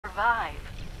survive.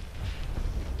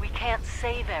 We can't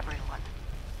save everyone.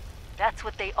 That's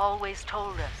what they always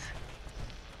told us.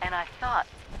 And I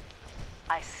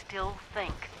still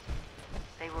think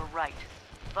they were right.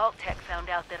 Vault-Tec found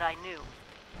out that I knew.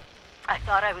 I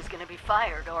thought I was going to be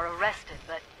fired or arrested,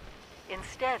 but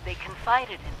instead they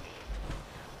confided in me.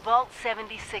 Vault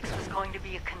 76 was going to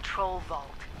be a control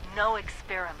vault, no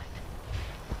experiment.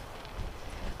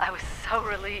 I was so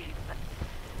relieved, but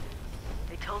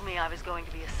they told me I was going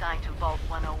to be assigned to Vault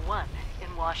 101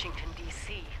 in Washington,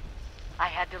 D.C. I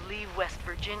had to leave West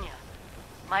Virginia,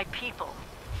 my people,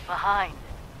 behind.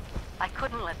 I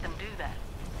couldn't let them do that,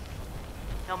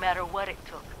 no matter what it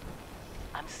took.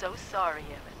 I'm so sorry,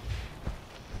 Evan.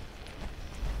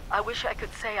 I wish I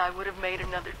could say I would have made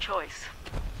another choice.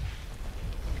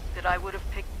 That I would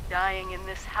have picked dying in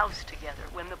this house together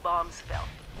when the bombs fell.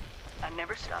 I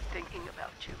never stopped thinking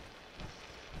about you.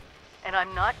 And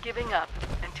I'm not giving up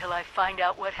until I find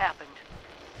out what happened.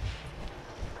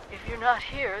 If you're not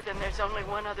here, then there's only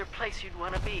one other place you'd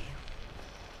want to be.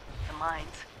 The mines.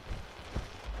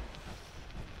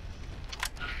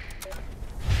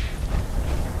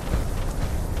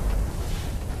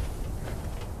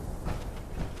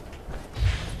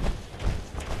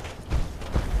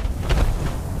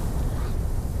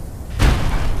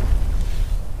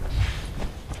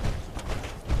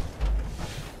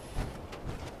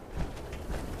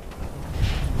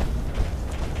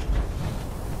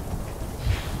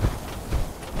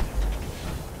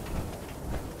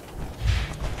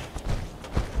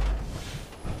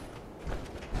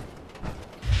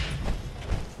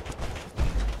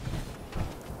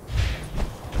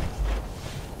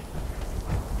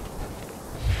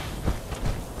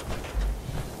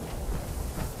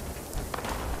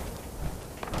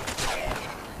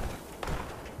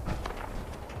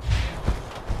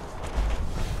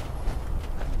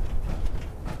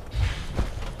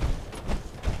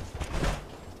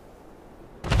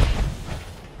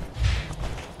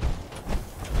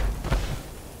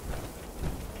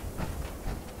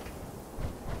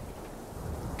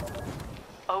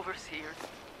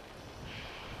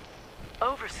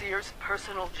 Overseer's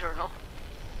personal journal.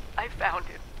 I found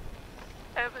him.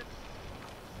 Evan.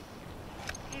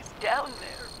 He's down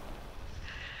there.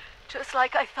 Just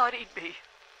like I thought he'd be.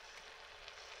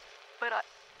 But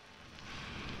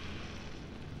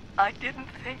I didn't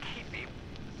think he'd be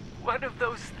one of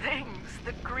those things,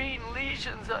 the green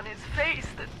lesions on his face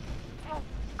that... Oh,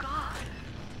 God.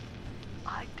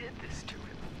 I did this to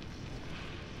him.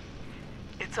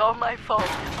 It's all my fault.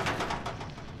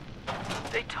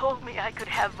 They told me I could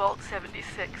have Vault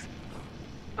 76,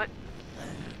 but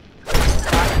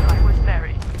I was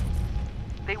married.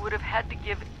 They would have had to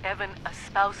give Evan a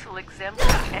spousal exemption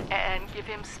and give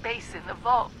him space in the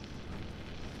vault.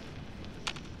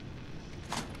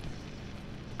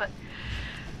 But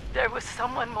there was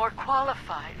someone more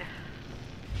qualified.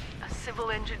 A civil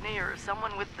engineer,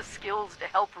 someone with the skills to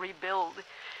help rebuild.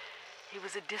 He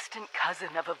was a distant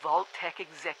cousin of a Vault-Tec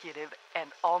executive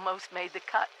and almost made the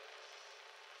cut.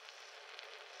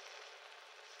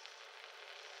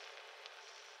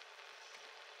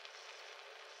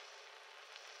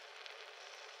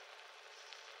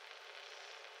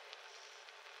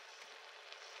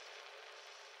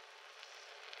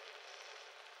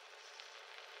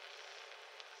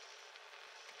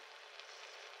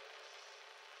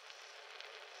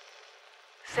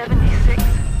 '76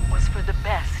 was for the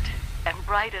best and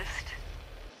brightest,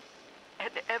 and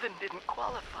Evan didn't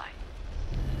qualify.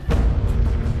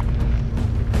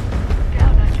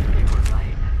 Down I knew they were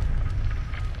right,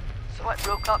 so I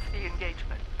broke off the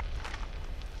engagement.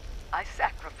 I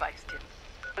sacrificed him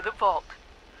for the vault,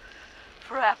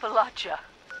 for Appalachia.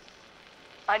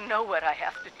 I know what I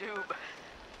have to do,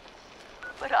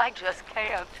 but I just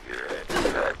can't.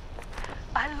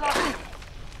 I love him.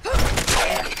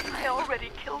 I already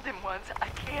killed him once. I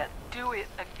can't do it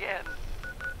again.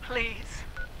 Please.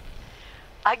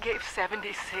 I gave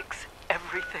 76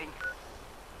 everything.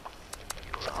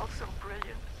 You were all so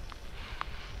brilliant.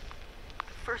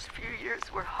 The first few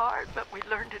years were hard, but we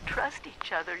learned to trust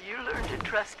each other. You learned to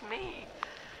trust me.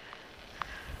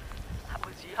 I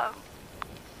was young.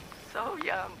 So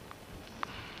young.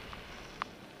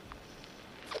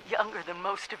 Younger than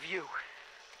most of you.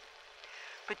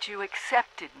 But you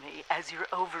accepted me as your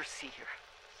overseer.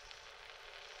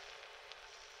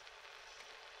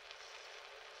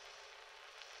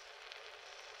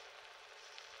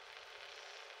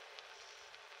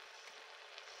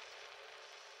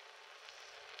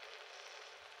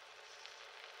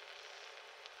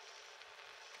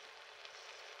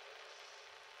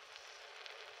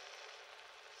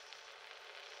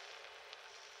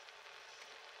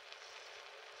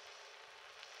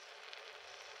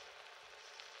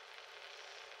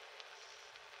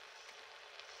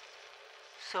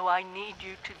 So I need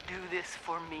you to do this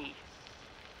for me.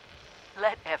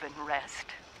 Let Evan rest.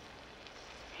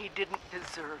 He didn't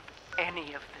deserve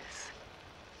any of this.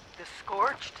 The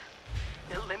Scorched,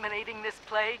 eliminating this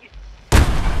plague,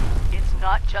 it's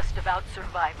not just about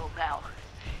survival now.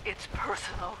 It's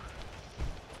personal.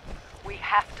 We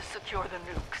have to secure the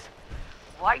nukes.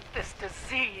 Wipe this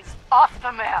disease off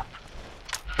the map.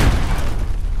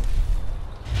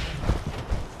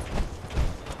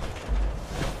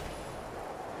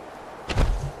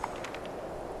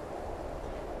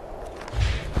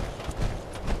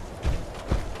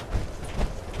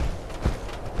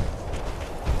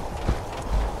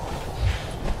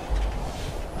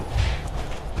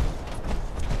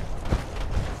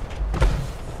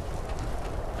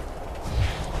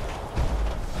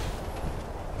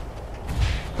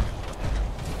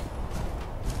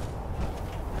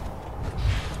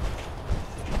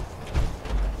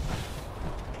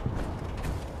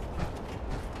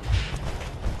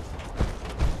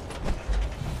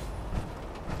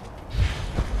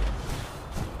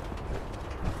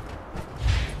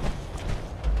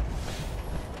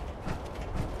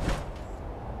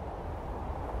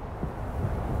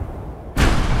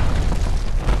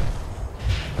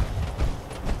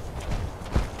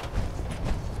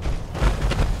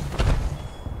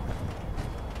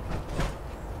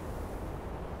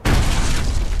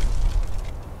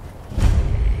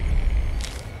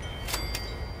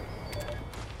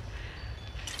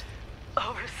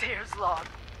 Overseer's log.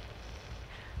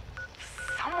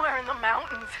 Somewhere in the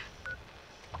mountains.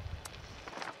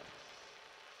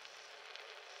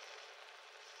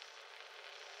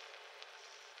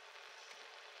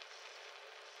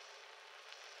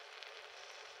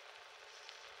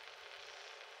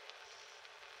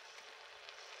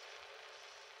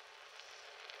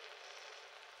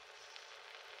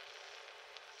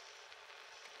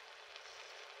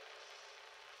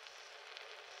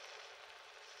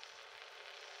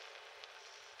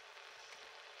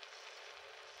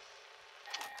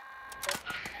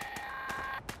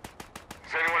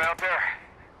 Is anyone out there?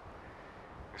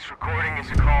 This recording is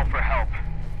a call for help.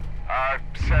 Our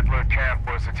settler camp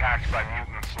was attacked by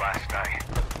mutants last night.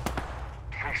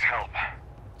 Please help.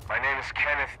 My name is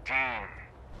Kenneth Dean.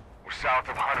 We're south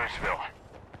of Huntersville.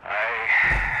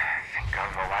 I think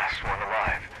I'm the last one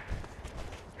alive.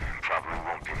 Probably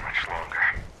won't be much longer.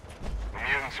 The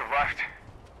mutants have left.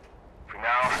 For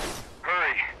now,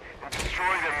 hurry and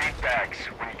destroy their meat bags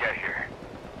when you get here.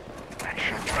 That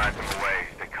should drive them away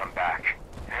if they come back.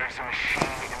 There's a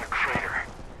machine in the crater.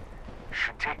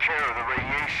 Should take care of the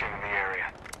radiation in the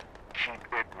area. Keep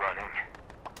it running.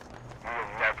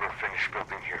 We'll never finish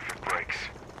building here if it breaks.